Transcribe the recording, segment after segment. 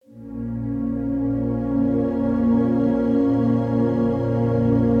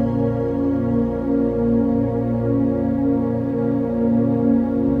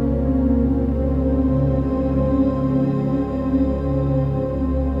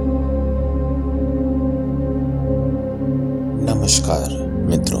नमस्कार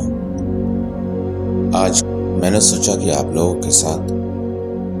मित्रों, आज मैंने सोचा कि आप लोगों के साथ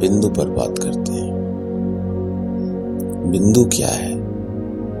बिंदु पर बात करते हैं। बिंदु क्या है?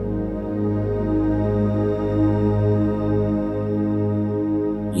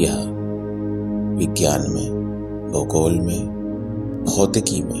 यह विज्ञान में, भूगोल में,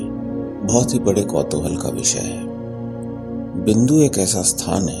 भौतिकी में बहुत ही बड़े कौतूहल का विषय है। बिंदु एक ऐसा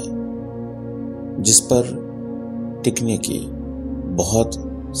स्थान है जिस पर टिकने की बहुत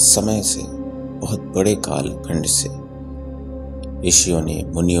समय से, बहुत बड़े कालखंड से ऋषियों ने,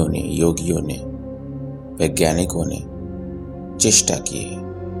 मुनियों ने, योगियों ने, वैज्ञानिकों ने चेष्टा की है।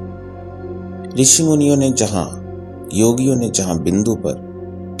 ऋषि मुनियों ने जहां, योगियों ने जहां बिंदु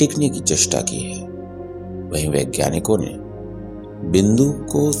पर टिकने की चेष्टा की है, वहीं वैज्ञानिकों ने बिंदु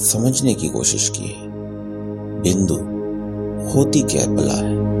को समझने की कोशिश की है। बिंदु होती क्या भला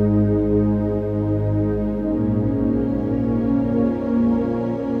है?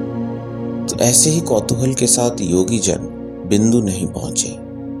 तो ऐसे ही कौतूहल के साथ योगी जन बिंदु नहीं पहुंचे।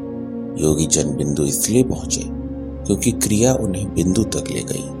 योगी जन बिंदु इसलिए पहुंचे क्योंकि क्रिया उन्हें बिंदु तक ले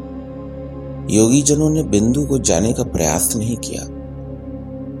गई। योगी जनों ने बिंदु को जाने का प्रयास नहीं किया,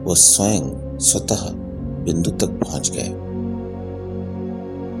 वो स्वतः बिंदु तक पहुंच गए।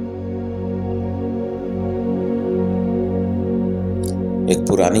 एक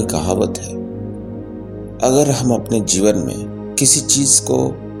पुरानी कहावत है, अगर हम अपने जीवन में किसी चीज को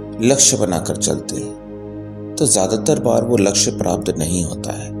लक्ष्य बनाकर चलते हैं तो ज्यादातर बार वो लक्ष्य प्राप्त नहीं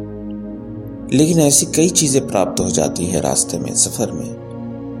होता है, लेकिन ऐसी कई चीजें प्राप्त हो जाती है रास्ते में, सफर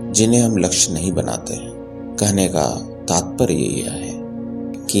में, जिन्हें हम लक्ष्य नहीं बनाते हैं। कहने का तात्पर्य यह है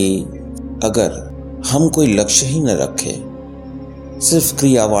कि अगर हम कोई लक्ष्य ही न रखें, सिर्फ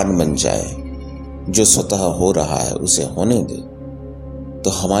क्रियावान बन जाए, जो स्वतः हो रहा है उसे होने दे, तो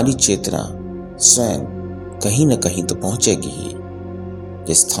हमारी चेतना स्वयं कहीं न कहीं तो पहुंचेगी ही।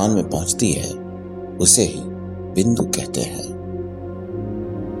 जिस स्थान में पहुंचती है उसे ही बिंदु कहते हैं।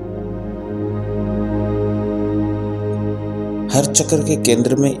 हर चक्र के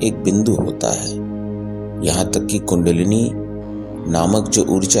केंद्र में एक बिंदु होता है। यहां तक कि कुंडलिनी नामक जो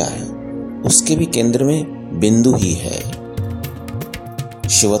ऊर्जा है, उसके भी केंद्र में बिंदु ही है।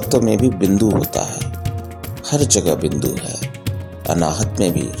 शिवत्व में भी बिंदु होता है। हर जगह बिंदु है। अनाहत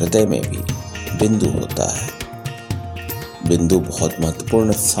में भी, हृदय में भी बिंदु होता है। बिंदु बहुत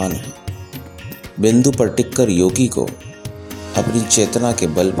महत्वपूर्ण स्थान है। बिंदु पर टिककर योगी को अपनी चेतना के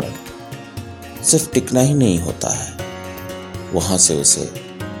बल पर सिर्फ टिकना ही नहीं होता है, वहां से उसे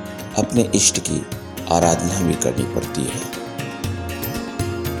अपने इष्ट की आराधना भी करनी पड़ती है।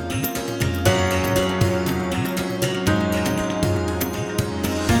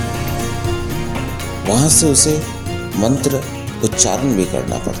 वहां से उसे मंत्र उच्चारण भी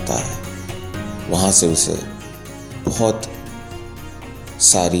करना पड़ता है। वहां से उसे बहुत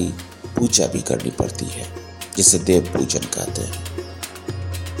सारी पूजा भी करनी पड़ती है, जिसे देव पूजन कहते हैं।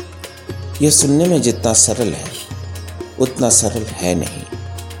 यह सुनने में जितना सरल है उतना सरल है नहीं,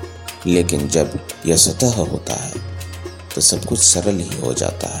 लेकिन जब यह स्वतः होता है तो सब कुछ सरल ही हो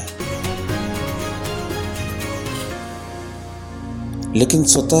जाता है। लेकिन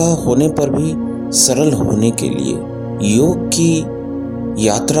स्वतः होने पर भी सरल होने के लिए योग की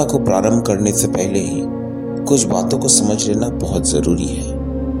यात्रा को प्रारंभ करने से पहले ही कुछ बातों को समझ लेना बहुत जरूरी है।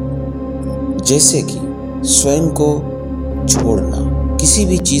 जैसे कि स्वयं को छोड़ना, किसी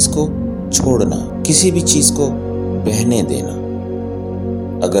भी चीज को छोड़ना, किसी भी चीज को बहने देना।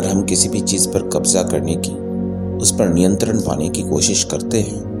 अगर हम किसी भी चीज पर कब्जा करने की, उस पर नियंत्रण पाने की कोशिश करते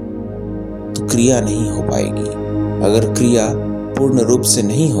हैं तो क्रिया नहीं हो पाएगी। अगर क्रिया पूर्ण रूप से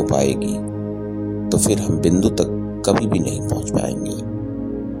नहीं हो पाएगी तो फिर हम बिंदु तक कभी भी नहीं पहुंच पाएंगे।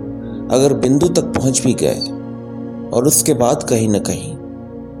 अगर बिंदु तक पहुंच भी गए और उसके बाद कहीं न कहीं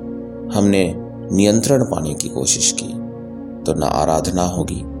हमने नियंत्रण पाने की कोशिश की, तो न आराधना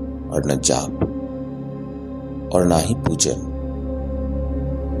होगी और न जाप और न ही पूजन।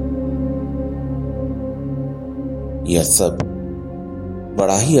 यह सब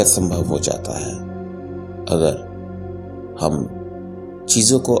बड़ा ही असंभव हो जाता है अगर हम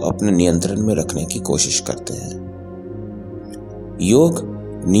चीजों को अपने नियंत्रण में रखने की कोशिश करते हैं। योग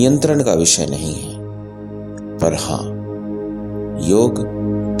नियंत्रण का विषय नहीं है, पर हाँ, योग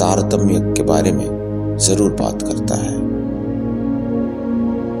तारतम्य के बारे में जरूर बात करता है।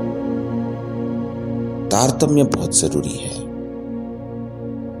 तारतम्य बहुत जरूरी है।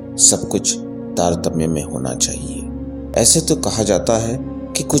 सब कुछ तारतम्य में होना चाहिए। ऐसे तो कहा जाता है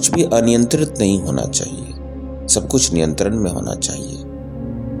कि कुछ भी अनियंत्रित नहीं होना चाहिए, सब कुछ नियंत्रण में होना चाहिए।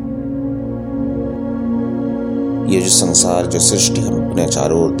 ये जो संसार, जो सृष्टि हम अपने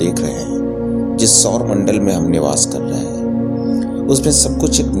चारों ओर देख रहे हैं, जिस सौर मंडल में हम निवास कर रहे हैं, उसमें सब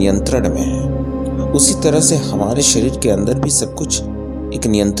कुछ एक नियंत्रण में है। उसी तरह से हमारे शरीर के अंदर भी सब कुछ एक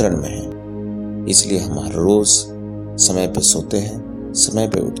नियंत्रण में है। इसलिए हम हर रोज समय पे सोते हैं, समय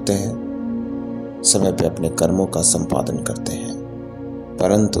पे उठते हैं, समय पे अपने कर्मों का संपादन करते हैं।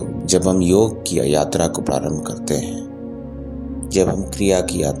 परंतु जब हम योग की यात्रा को प्रारंभ करते हैं, जब हम क्रिया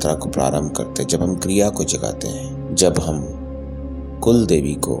की यात्रा को प्रारंभ करते हैं, जब हम क्रिया को जगाते हैं, जब हम कुल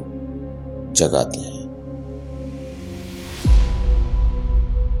देवी को जगाते हैं,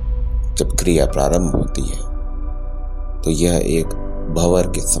 जब क्रिया प्रारंभ होती है तो यह एक भंवर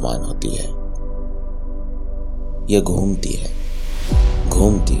के समान होती है। यह घूमती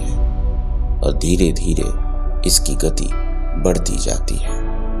है और धीरे धीरे इसकी गति बढ़ती जाती है।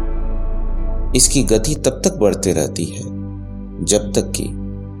 इसकी गति तब तक बढ़ती रहती है जब तक कि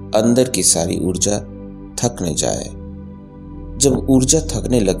अंदर की सारी ऊर्जा थक न जाए। जब ऊर्जा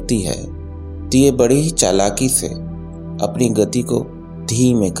थकने लगती है तो ये बड़ी ही चालाकी से अपनी गति को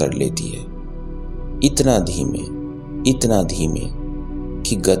धीमे कर लेती है। इतना धीमे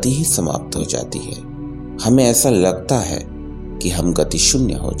कि गति ही समाप्त हो जाती है। हमें ऐसा लगता है कि हम गति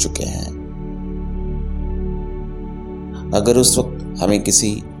शून्य हो चुके हैं। अगर उस वक्त हमें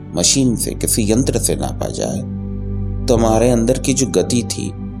किसी मशीन से, किसी यंत्र से नापा जाए तो हमारे अंदर की जो गति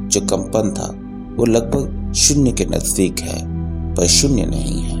थी, जो कंपन था, वो लगभग शून्य के नजदीक है, पर शून्य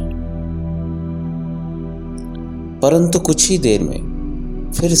नहीं है। परंतु कुछ ही देर में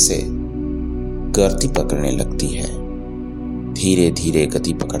फिर से गति पकड़ने लगती है। धीरे धीरे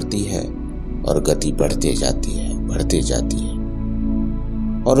गति पकड़ती है और गति बढ़ते जाती है।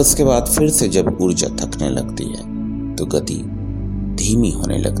 और उसके बाद फिर से जब ऊर्जा थकने लगती है तो गति धीमी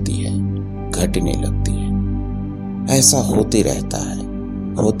होने लगती है, घटने लगती है। ऐसा होते रहता है।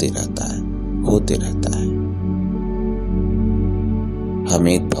 हम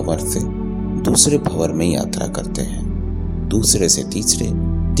एक भंवर से दूसरे भंवर में यात्रा करते हैं, दूसरे से तीसरे,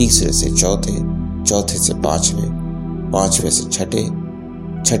 तीसरे से चौथे, चौथे से पांचवें, पांचवें से छठे,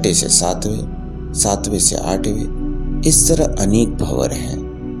 छठे से सातवें, सातवें से आठवें। इस तरह अनेक भंवर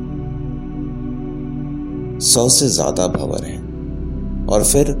हैं। 100 से ज्यादा भंवर हैं। और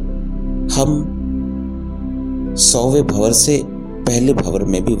फिर हम 100वें भंवर से पहले भंवर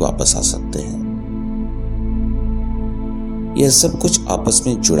में भी वापस आ सकते हैं। यह सब कुछ आपस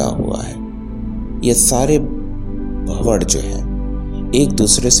में जुड़ा हुआ है। यह सारे भंवर जो हैं एक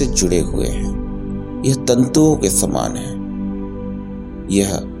दूसरे से जुड़े हुए हैं। यह तंतुओं के समान है।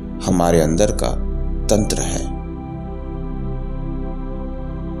 यह हमारे अंदर का तंत्र है।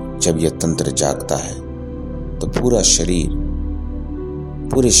 जब यह तंत्र जागता है तो पूरे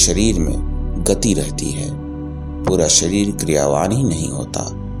शरीर में गति रहती है। पूरा शरीर क्रियावान ही नहीं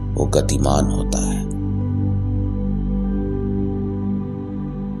होता, वो गतिमान होता है।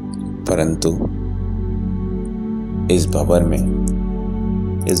 परंतु इस भंवर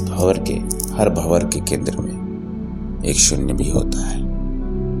के हर भंवर के केंद्र में एक शून्य भी होता है,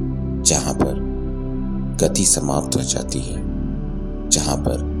 जहां पर गति समाप्त हो जाती है, जहां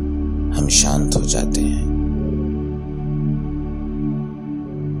पर हम शांत हो जाते हैं।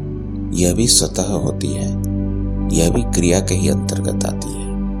 यह भी स्वतः होती है, यह भी क्रिया के ही अंतर्गत आती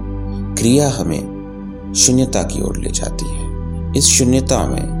है। क्रिया हमें शून्यता की ओर ले जाती है। इस शून्यता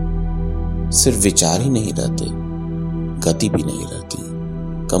में सिर्फ विचार ही नहीं रहते, गति भी नहीं रहती,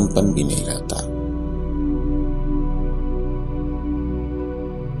 कंपन भी नहीं रहता।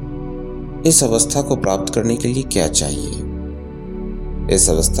 इस अवस्था को प्राप्त करने के लिए क्या चाहिए? इस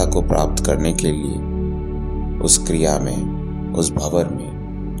अवस्था को प्राप्त करने के लिए उस क्रिया में, उस भंवर में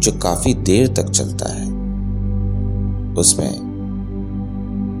जो काफी देर तक चलता है, उसमें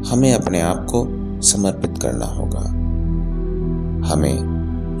हमें अपने आप को समर्पित करना होगा। हमें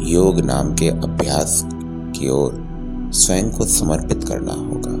योग नाम के अभ्यास की ओर स्वयं को समर्पित करना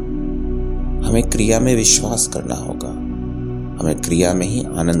होगा। हमें क्रिया में विश्वास करना होगा। हमें क्रिया में ही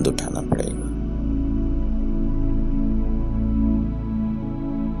आनंद उठाना पड़ेगा।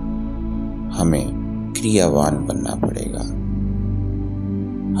 हमें क्रियावान बनना पड़ेगा।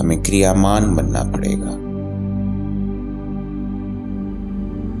 हमें क्रियामान बनना पड़ेगा।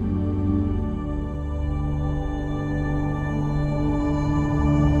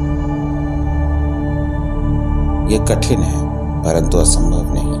 यह कठिन है, परंतु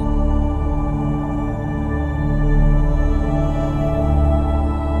असंभव नहीं।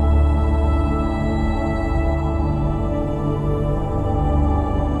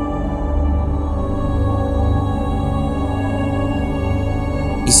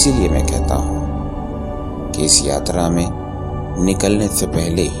 इसीलिए मैं कहता हूं कि इस यात्रा में निकलने से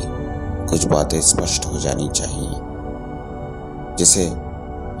पहले ही कुछ बातें स्पष्ट हो जानी चाहिए, जिसे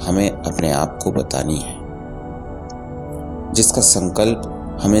हमें अपने आप को बतानी है। जिसका संकल्प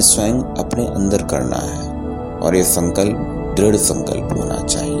हमें स्वयं अपने अंदर करना है, और ये संकल्प दृढ़ संकल्प होना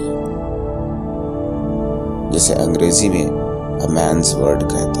चाहिए, जिसे अंग्रेजी में अ मैन्स वर्ड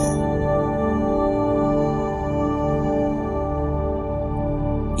कहते हैं।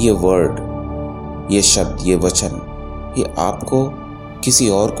 ये वर्ड, ये शब्द, ये वचन, ये आपको किसी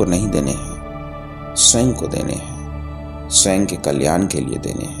और को नहीं देने हैं, स्वयं को देने हैं, स्वयं के कल्याण के लिए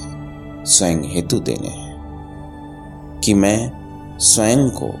देने हैं, स्वयं हेतु देने हैं कि मैं स्वयं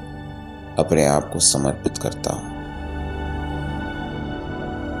को, अपने आप को समर्पित करता हूं।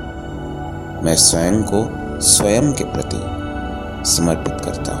 मैं स्वयं को स्वयं के प्रति समर्पित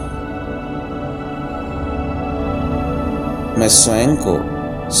करता हूं। मैं स्वयं को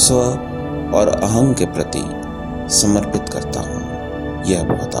स्व और अहं के प्रति समर्पित करता हूं। यह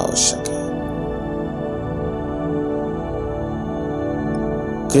बहुत आवश्यक है।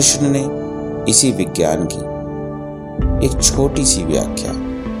 कृष्ण ने इसी विज्ञान की एक छोटी सी व्याख्या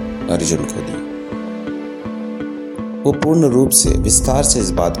अर्जुन को दी। वो पूर्ण रूप से विस्तार से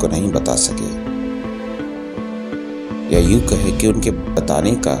इस बात को नहीं बता सके, या यूं कहे कि उनके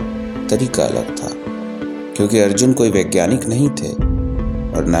बताने का तरीका अलग था, क्योंकि अर्जुन कोई वैज्ञानिक नहीं थे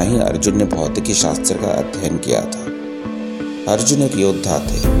और ना ही अर्जुन ने भौतिकी शास्त्र का अध्ययन किया था। अर्जुन एक योद्धा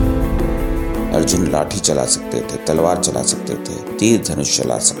थे। अर्जुन लाठी चला सकते थे, तलवार चला सकते थे, तीर धनुष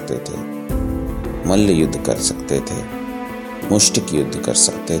चला सकते थे, मल्ल युद्ध कर सकते थे, मुष्टिक युद्ध कर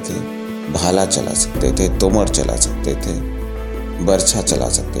सकते थे, भाला चला सकते थे, तोमर चला सकते थे, बर्छा चला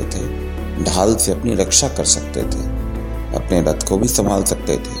सकते थे, ढाल से अपनी रक्षा कर सकते थे, अपने रथ को भी संभाल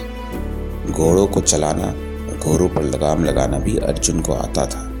सकते थे। घोड़ों को चलाना, घोड़ों पर लगाम लगाना भी अर्जुन को आता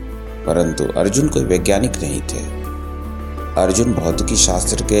था, परंतु अर्जुन कोई वैज्ञानिक नहीं थे। अर्जुन भौतिकी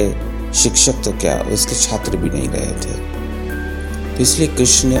शास्त्र के शिक्षक तो क्या, उसके छात्र भी नहीं रहे थे। तो इसलिए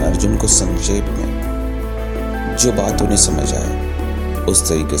कृष्ण ने अर्जुन को संक्षेप में जो बात उन्हें समझ आए उस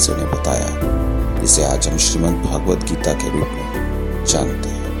तरीके से उन्हें बताया, जिसे आज हम श्रीमद् भागवत गीता के रूप में जानते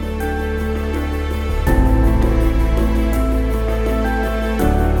हैं।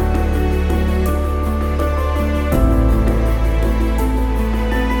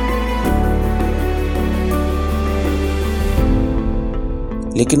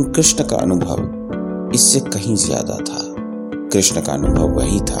 लेकिन कृष्ण का अनुभव इससे कहीं ज्यादा था। कृष्ण का अनुभव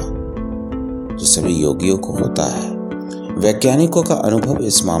वही था जो सभी योगियों को होता है। वैज्ञानिकों का अनुभव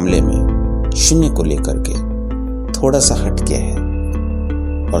इस मामले में शून्य को लेकर के थोड़ा सा हटके है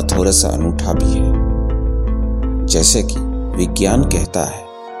और थोड़ा सा अनूठा भी है। जैसे कि विज्ञान कहता है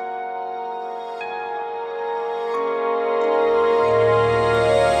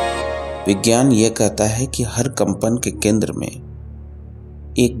विज्ञान यह कहता है कि हर कंपन के केंद्र में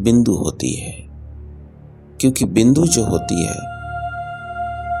एक बिंदु होती है, क्योंकि बिंदु जो होती है,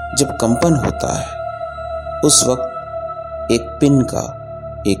 जब कंपन होता है उस वक्त एक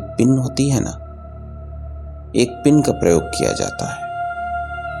पिन होती है ना, एक पिन का प्रयोग किया जाता है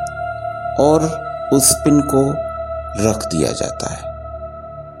और उस पिन को रख दिया जाता है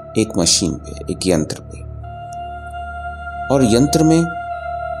एक मशीन पे, एक यंत्र पे, और यंत्र में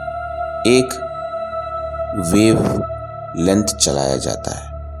एक वेव लेंथ चलाया जाता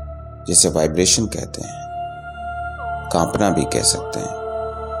है, जिसे वाइब्रेशन कहते हैं, कांपना भी कह सकते हैं।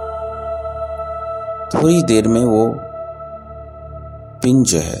 थोड़ी देर में वो पिन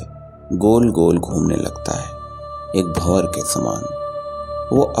जो है गोल गोल घूमने लगता है, एक भंवर के समान।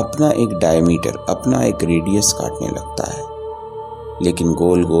 वो अपना एक डायमीटर, अपना एक रेडियस काटने लगता है, लेकिन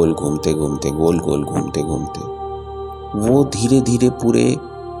गोल गोल घूमते घूमते, गोल गोल घूमते घूमते वो धीरे धीरे पूरे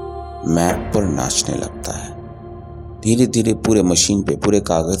मैप पर नाचने लगता है, धीरे धीरे पूरे मशीन पे, पूरे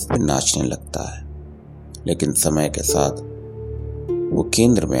कागज पे नाचने लगता है। लेकिन समय के साथ वो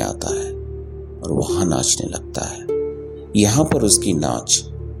केंद्र में आता है और वहां नाचने लगता है। यहां पर उसकी नाच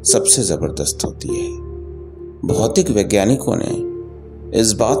सबसे जबरदस्त होती है। भौतिक वैज्ञानिकों ने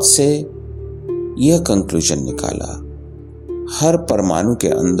इस बात से यह कंक्लूजन निकाला, हर परमाणु के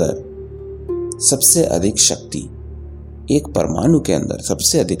अंदर सबसे अधिक शक्ति, एक परमाणु के अंदर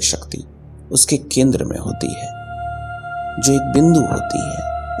सबसे अधिक शक्ति उसके केंद्र में होती है, जो एक बिंदु होती है,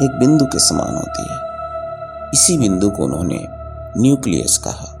 एक बिंदु के समान होती है। इसी बिंदु को उन्होंने न्यूक्लियस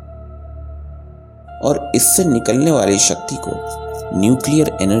कहा और इससे निकलने वाली शक्ति को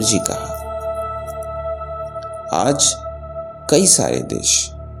न्यूक्लियर एनर्जी कहा। आज कई सारे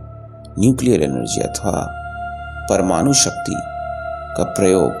देश न्यूक्लियर एनर्जी अथवा परमाणु शक्ति का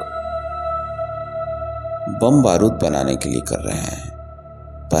प्रयोग बम बारूद बनाने के लिए कर रहे हैं,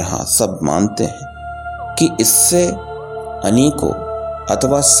 पर हाँ, सब मानते हैं कि इससे अनेकों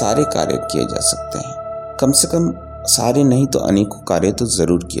अथवा सारे कार्य किए जा सकते हैं। कम से कम सारे नहीं तो अनेकों कार्य तो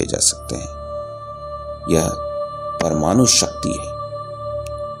जरूर किए जा सकते हैं। यह परमाणु शक्ति है।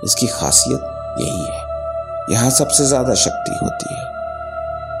 इसकी खासियत यही है, यहाँ सबसे ज्यादा शक्ति होती है।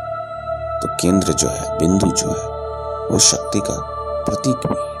 तो केंद्र जो है, बिंदु जो है, वो शक्ति का प्रतीक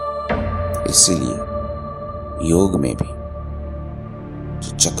भी है। इसीलिए योग में भी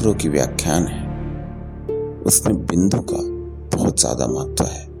जो चक्रों की व्याख्यान है उसमें बिंदु का बहुत ज्यादा महत्व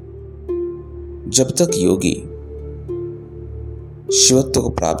है। जब तक योगी शिवत्व को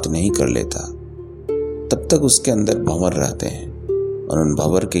प्राप्त नहीं कर लेता तब तक उसके अंदर भंवर रहते हैं और उन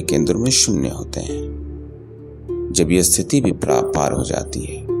भंवर के केंद्र में शून्य होते हैं। जब यह स्थिति भी पार हो जाती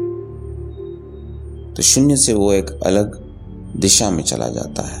है तो शून्य से वो एक अलग दिशा में चला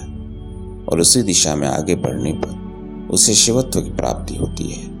जाता है और उसी दिशा में आगे बढ़ने पर उसे शिवत्व की प्राप्ति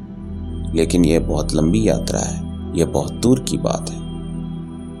होती है। लेकिन यह बहुत लंबी यात्रा है, यह बहुत दूर की बात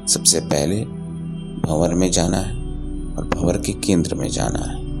है। सबसे पहले भंवर में जाना है और भंवर के केंद्र में जाना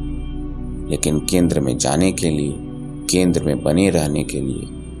है। लेकिन केंद्र में जाने के लिए, केंद्र में बने रहने के लिए,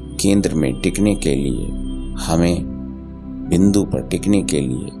 केंद्र में टिकने के लिए, हमें बिंदु पर टिकने के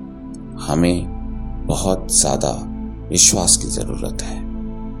लिए हमें बहुत ज्यादा विश्वास की जरूरत है।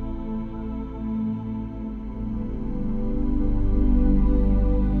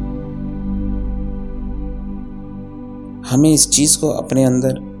 हमें इस चीज को अपने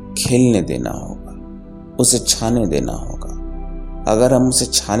अंदर खेलने देना होगा, उसे छाने देना होगा। अगर हम उसे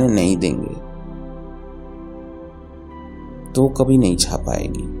छाने नहीं देंगे तो कभी नहीं छा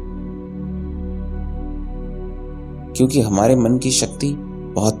पाएगी, क्योंकि हमारे मन की शक्ति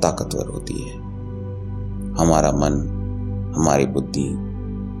बहुत ताकतवर होती है। हमारा मन, हमारी बुद्धि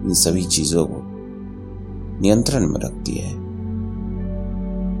इन सभी चीजों को नियंत्रण में रखती है,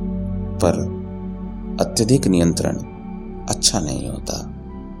 पर अत्यधिक नियंत्रण अच्छा नहीं होता।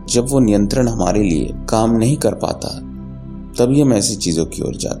 जब वो नियंत्रण हमारे लिए काम नहीं कर पाता तभी हम ऐसी चीजों की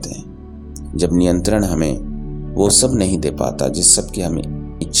ओर जाते हैं। जब नियंत्रण हमें वो सब नहीं दे पाता जिस सब की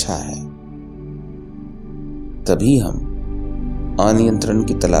हमें इच्छा है, तभी हम अनियंत्रण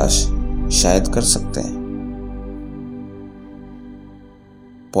की तलाश शायद कर सकते हैं।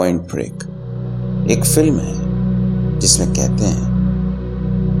 पॉइंट ब्रेक एक फिल्म है जिसमें कहते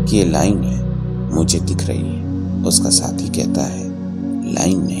हैं कि ये लाइन है, मुझे दिख रही है। उसका साथी कहता है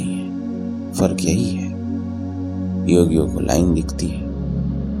लाइन नहीं है, फर्क यही है। योगियों को लाइन दिखती है,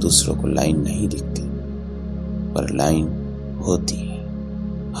 दूसरों को लाइन नहीं दिखती, पर लाइन होती है।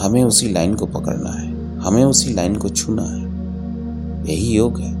 हमें उसी लाइन को पकड़ना है, हमें उसी लाइन को छूना है। यही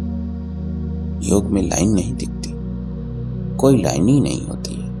योग है। योग में लाइन नहीं दिखती, कोई लाइन ही नहीं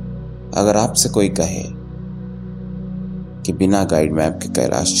होती है। अगर आपसे कोई कहे कि बिना गाइड मैप के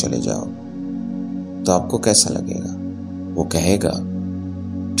कैलाश चले जाओ तो आपको कैसा लगेगा? वो कहेगा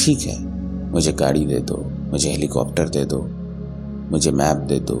ठीक है, मुझे गाड़ी दे दो, मुझे हेलीकॉप्टर दे दो, मुझे मैप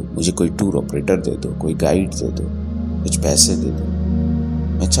दे दो, मुझे कोई टूर ऑपरेटर दे दो, कोई गाइड दे दो, कुछ पैसे दे दो,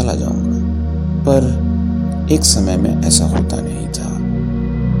 मैं चला जाऊंगा। पर एक समय में ऐसा होता नहीं था।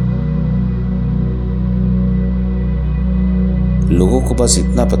 लोगों को बस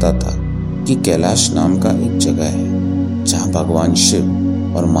इतना पता था कि कैलाश नाम का एक जगह है जहां भगवान शिव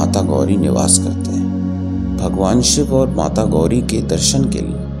और माता गौरी निवास करते हैं। भगवान शिव और माता गौरी के दर्शन के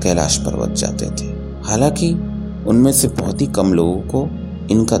लिए कैलाश पर्वत जाते थे। हालांकि उनमें से बहुत ही कम लोगों को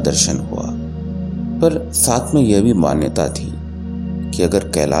इनका दर्शन हुआ, पर साथ में यह भी मान्यता थी कि अगर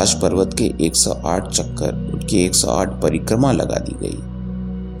कैलाश पर्वत के 108 चक्कर, उनकी 108 परिक्रमा लगा दी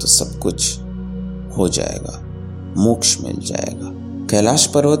गई तो सब कुछ हो जाएगा, मोक्ष मिल जाएगा। कैलाश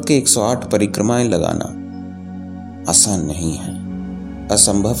पर्वत के 108 परिक्रमाएं लगाना आसान नहीं है,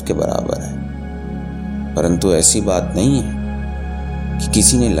 असंभव के बराबर है। परंतु ऐसी बात नहीं है कि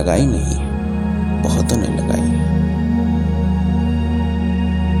किसी ने लगाई नहीं है, बहुतों ने लगाई है।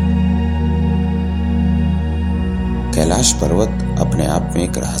 कैलाश पर्वत अपने आप में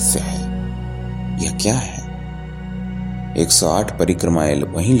एक रहस्य है। यह क्या है? 108 परिक्रमाएं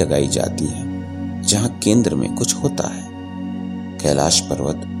वहीं लगाई जाती हैं जहां केंद्र में कुछ होता है। कैलाश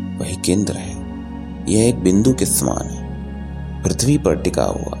पर्वत वही केंद्र है। यह एक बिंदु के समान है, पृथ्वी पर टिका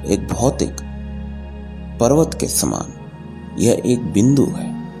हुआ एक भौतिक पर्वत के समान। यह एक बिंदु है।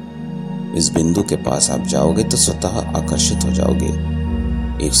 इस बिंदु के पास आप जाओगे तो स्वतः आकर्षित हो जाओगे।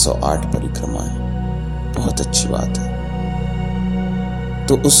 108 परिक्रमाएं, बहुत अच्छी बात है।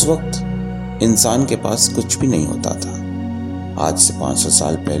 तो उस वक्त इंसान के पास कुछ भी नहीं होता था। आज से 500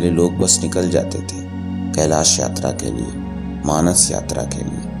 साल पहले लोग बस निकल जाते थे कैलाश यात्रा के लिए, मानस यात्रा के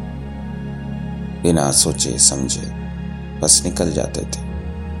लिए, बिना सोचे समझे बस निकल जाते थे।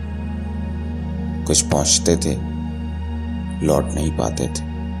 कुछ पहुंचते थे, लौट नहीं पाते थे।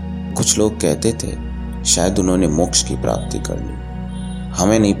 कुछ लोग कहते थे शायद उन्होंने मोक्ष की प्राप्ति कर ली।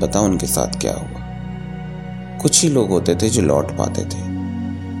 हमें नहीं पता उनके साथ क्या हुआ। कुछ ही लोग होते थे जो लौट पाते थे,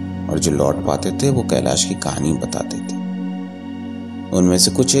 और जो लौट पाते थे वो कैलाश की कहानी बताते थे। उनमें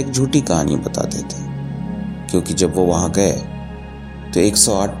से कुछ एक झूठी कहानी बताते थे, क्योंकि जब वो वहां गए तो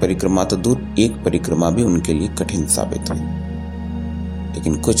 108 परिक्रमा तो दूर, एक परिक्रमा भी उनके लिए कठिन साबित हुई।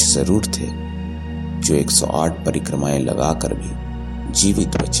 लेकिन कुछ जरूर थे जो 108 परिक्रमाएं लगाकर भी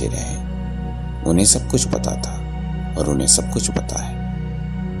जीवित बचे रहे। उन्हें सब कुछ पता था और उन्हें सब कुछ पता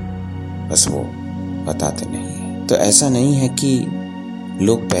है, बस वो बताते नहीं है। तो ऐसा नहीं है कि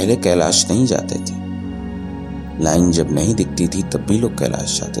लोग पहले कैलाश नहीं जाते थे। लाइन जब नहीं दिखती थी तब भी लोग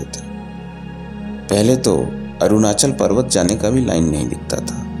कैलाश जाते थे। पहले तो अरुणाचल पर्वत जाने का भी लाइन नहीं दिखता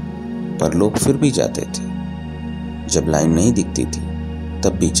था, पर लोग फिर भी जाते थे। जब लाइन नहीं दिखती थी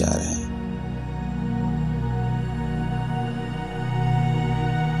तब भी जा रहे हैं।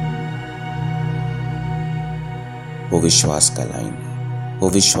 वो विश्वास का लाइन है, वो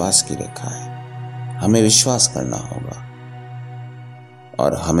विश्वास की रेखा है। हमें विश्वास करना होगा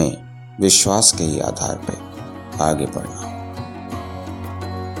और हमें विश्वास के ही आधार पर आगे बढ़ना होगा।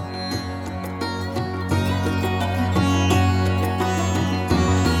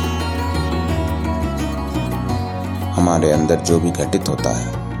 हमारे अंदर जो भी घटित होता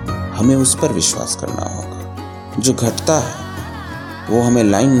है हमें उस पर विश्वास करना होगा। जो घटता है वो हमें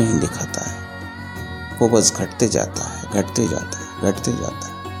लाइन नहीं दिखाता है, वो बस घटते जाता है, घटते जाता है, घटते जाता है।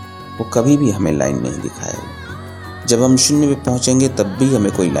 वो कभी भी हमें लाइन नहीं दिखाएगा। जब हम शून्य में पहुंचेंगे तब भी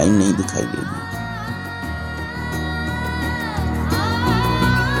हमें कोई लाइन नहीं दिखाई देगी।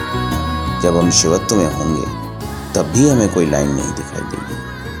 जब हम शिवत्व में होंगे तब भी हमें कोई लाइन नहीं दिखाई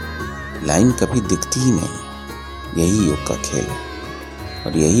देगी। लाइन कभी दिखती ही नहीं। यही योग का खेल है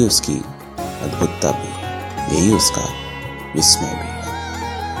और यही उसकी अद्भुतता भी है, यही उसका विस्मय भी है।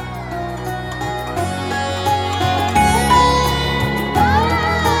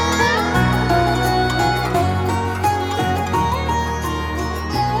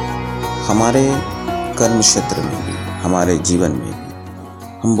 हमारे कर्म क्षेत्र में भी, हमारे जीवन में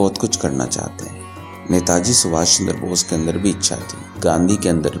भी हम बहुत कुछ करना चाहते हैं। नेताजी सुभाष चंद्र बोस के अंदर भी इच्छा थी, गांधी के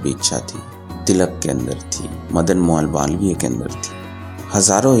अंदर भी इच्छा थी, तिलक के अंदर थी, मदन मोहन मालवीय के अंदर थी।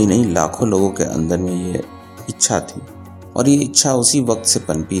 हजारों ही नहीं लाखों लोगों के अंदर में ये इच्छा थी। और ये इच्छा उसी वक्त से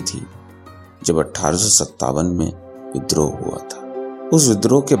पनपी थी जब 1857 में विद्रोह हुआ था। उस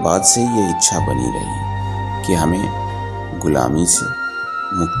विद्रोह के बाद से ये इच्छा बनी रही कि हमें गुलामी से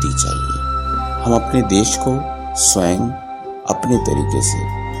मुक्ति चाहिए। हम अपने देश को स्वयं अपने तरीके से,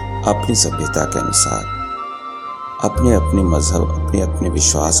 अपनी सभ्यता के अनुसार, अपने अपने मजहब, अपने अपने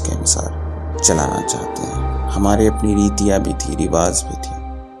विश्वास के अनुसार चलाना चाहते हैं। हमारे अपनी रीतियां भी थी, रिवाज भी थी,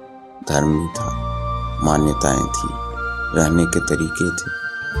 धर्म भी था, मान्यताएं थी, रहने के तरीके थे।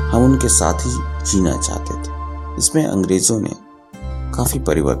 हम उनके साथ ही जीना चाहते थे। इसमें अंग्रेजों ने काफी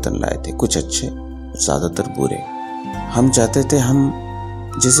परिवर्तन लाए थे, कुछ अच्छे, ज्यादातर बुरे। हम चाहते थे हम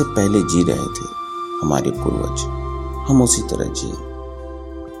जैसे पहले जी रहे थे हमारे पूर्वज, हम उसी तरह जिए।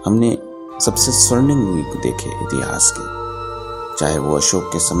 हमने सबसे स्वर्णिम युग देखे इतिहास के, चाहे वो अशोक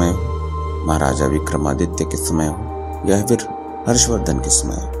के समय हो, महाराजा विक्रमादित्य के समय हो, या फिर हर्षवर्धन के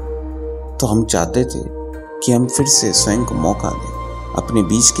समय हो। तो हम चाहते थे कि हम फिर से स्वयं को मौका दें, अपने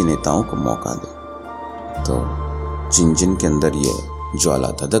बीच के नेताओं को मौका दें। तो जिन जिन के अंदर ये ज्वाला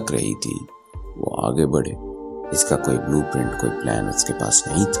धधक रही थी वो आगे बढ़े। इसका कोई ब्लूप्रिंट, कोई प्लान उसके पास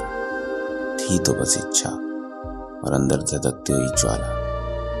नहीं था, थी तो बस इच्छा और अंदर धधकती हुई ज्वाला।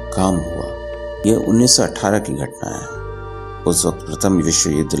 काम हुआ। यह 1918 की घटना है। उस वक्त प्रथम विश्व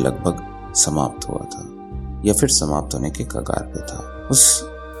युद्ध लगभग समाप्त हुआ था या फिर समाप्त होने के कगार पे था। उस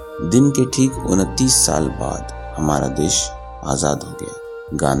दिन के ठीक 29 साल बाद हमारा देश आजाद हो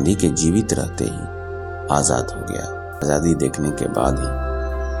गया। गांधी के जीवित रहते ही आजाद हो गया। आजादी देखने के बाद ही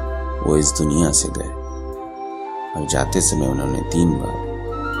वो इस दुनिया से गए और जाते समय उन्होंने 3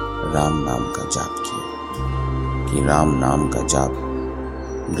 बार राम नाम का जाप किया कि राम नाम का जाप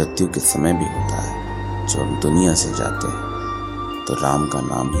मृत्यु के समय भी होता है। जब हम दुनिया से जाते हैं तो राम का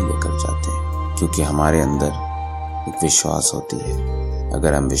नाम ही लेकर जाते हैं, क्योंकि हमारे अंदर एक विश्वास होती है।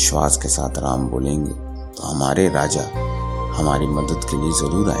 अगर हम विश्वास के साथ राम बोलेंगे तो हमारे राजा हमारी मदद के लिए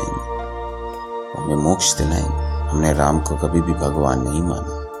जरूर आएंगे, हमें मोक्ष दिलाएंगे। हमने राम को कभी भी भगवान नहीं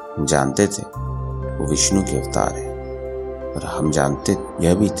माना। हम जानते थे वो विष्णु के अवतार है, पर हम जानते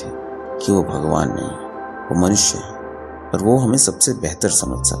यह भी थे कि वो भगवान नहीं है, वो मनुष्य है। और वो हमें सबसे बेहतर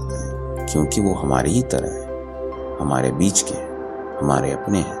समझ सकते हैं, क्योंकि वो हमारे ही तरह है, हमारे बीच के हैं, हमारे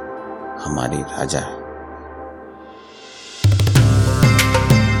अपने हैं, हमारे राजा हैं।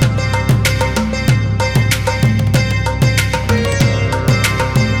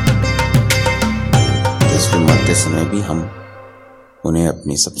 इसलिए मरते समय भी हम उन्हें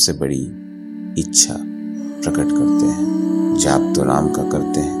अपनी सबसे बड़ी इच्छा प्रकट करते हैं। जाप तो राम का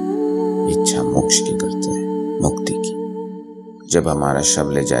करते हैं, इच्छा मोक्ष की करते हैं, मुक्ति की। जब हमारा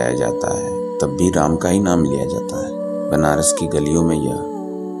शव ले जाया जाता है तब भी राम का ही नाम लिया जाता है। बनारस की गलियों में यह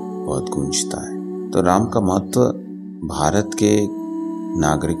बहुत गूंजता है। तो राम का महत्व भारत के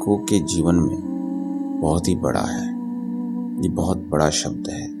नागरिकों के जीवन में बहुत ही बड़ा है। ये बहुत बड़ा शब्द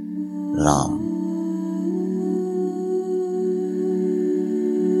है, राम।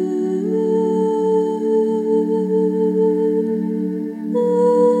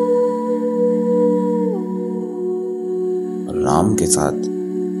 राम के साथ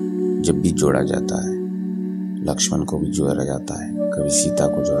जब भी जोड़ा जाता है, लक्ष्मण को भी जोड़ा जाता है, कभी सीता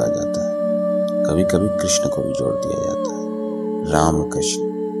को जोड़ा जाता है, कभी कभी कृष्ण को भी जोड़ दिया जाता है। राम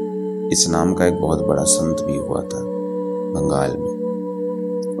कृष्ण, इस नाम का एक बहुत बड़ा संत भी हुआ था बंगाल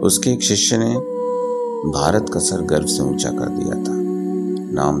में। उसके एक शिष्य ने भारत का सर गर्व से ऊंचा कर दिया था।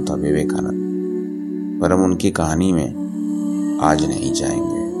 नाम था विवेकानंद। पर हम उनकी कहानी में आज नहीं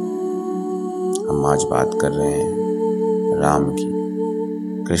जाएंगे। हम आज बात कर रहे हैं राम की,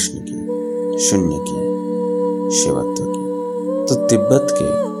 कृष्ण की, शून्य की, शिवत्व की। तो तिब्बत के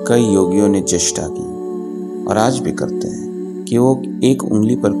कई योगियों ने चेष्टा की और आज भी करते हैं कि वो एक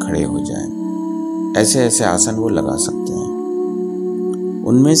उंगली पर खड़े हो जाएं। ऐसे ऐसे आसन वो लगा सकते हैं।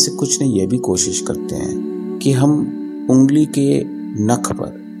 उनमें से कुछ ने यह भी कोशिश करते हैं कि हम उंगली के नख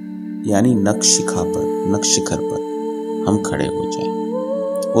पर, यानी नख शिखर पर हम खड़े हो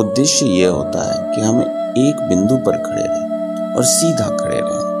जाएं। उद्देश्य यह होता है कि हम एक बिंदु पर खड़े रहें और सीधा खड़े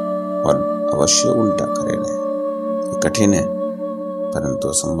रहें, और अवश्य उल्टा खड़े रहें। कठिन है परंतु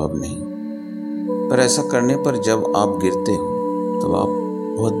असंभव नहीं। पर ऐसा करने पर जब आप गिरते हो तो आप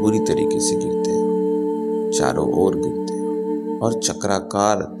बहुत बुरी तरीके से गिरते हो, चारों ओर गिरते हो और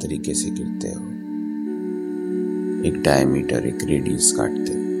चक्राकार तरीके से गिरते हो। एक डायमीटर, एक रेडियस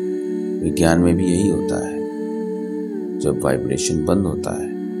काटते हो। विज्ञान में भी यही होता है। जब वाइब्रेशन बंद होता है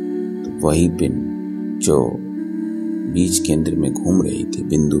तो वही पिन जो बीज केंद्र में घूम रही थी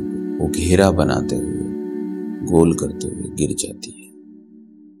बिंदु पे, वो घेरा बनाते हुए, गोल करते हुए गिर जाती है।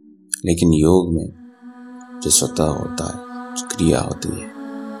 लेकिन योग में जो स्वतः होता है, जो क्रिया होती है,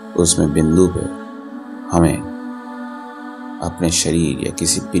 उसमें बिंदु पे हमें अपने शरीर या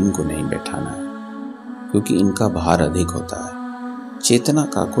किसी पिन को नहीं बैठाना है, क्योंकि इनका भार अधिक होता है। चेतना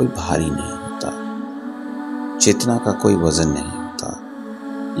का कोई भार ही नहीं होता, चेतना का कोई वजन नहीं होता।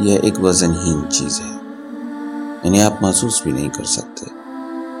 यह एक वजनहीन चीज है, इन्हें आप महसूस भी नहीं कर सकते।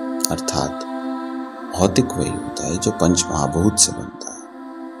 अर्थात भौतिक वही होता है जो पंच महाभूत से बनता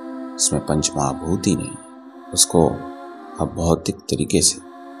है। इसमें पंच महाभूत ही नहीं, उसको आप भौतिक तरीके से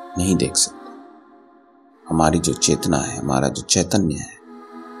नहीं देख सकते। हमारी जो चेतना है, हमारा जो चैतन्य है,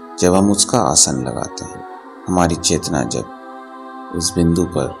 जब हम उसका आसन लगाते हैं, हमारी चेतना जब उस बिंदु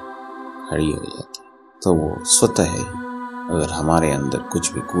पर खड़ी हो जाती है, तो वो स्वतः ही, अगर हमारे अंदर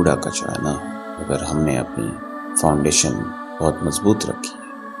कुछ भी कूड़ा कचरा ना हो, अगर हमने अपनी फाउंडेशन बहुत मजबूत रखी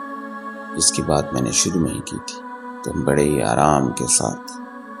है, जिसकी बात मैंने शुरू में ही की थी, तो हम बड़े ही आराम के साथ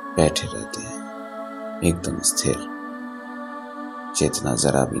बैठे रहते हैं, एकदम स्थिर। चेतना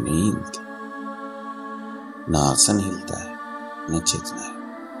जरा भी नहीं हिलती, ना आसन हिलता है, न चेतना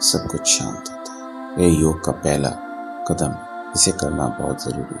है, सब कुछ शांत होता है। यह योग का पहला कदम, इसे करना बहुत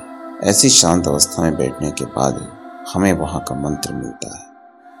जरूरी है। ऐसी शांत अवस्था में बैठने के बाद ही हमें वहां का मंत्र मिलता है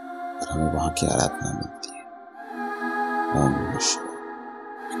और हमें वहां की आराधना मिलती है। ओम नमः शिवाय।